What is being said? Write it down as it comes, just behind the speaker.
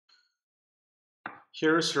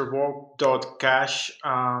Here's REVOKE.CASH.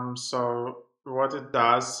 So what it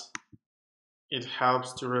does, it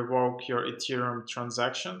helps to revoke your Ethereum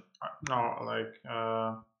transaction.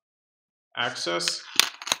 Access.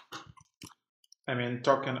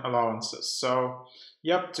 Token allowances. So,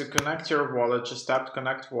 yep, to connect your wallet, just tap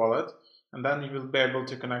Connect Wallet, and then you will be able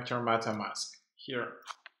to connect your MetaMask here.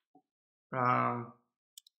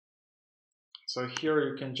 So here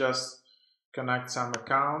you can just connect some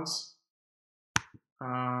accounts.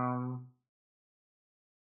 And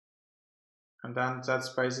then that's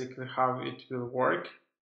basically how it will work.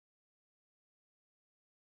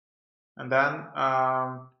 And then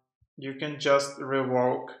you can just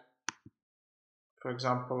revoke, for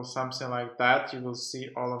example, something like that. You will see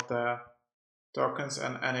all of the tokens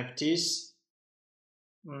and NFTs.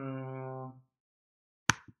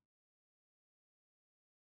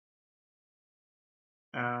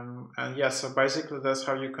 And yeah, so basically that's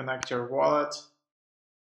how you connect your wallet.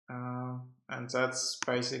 And that's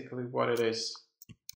basically what it is.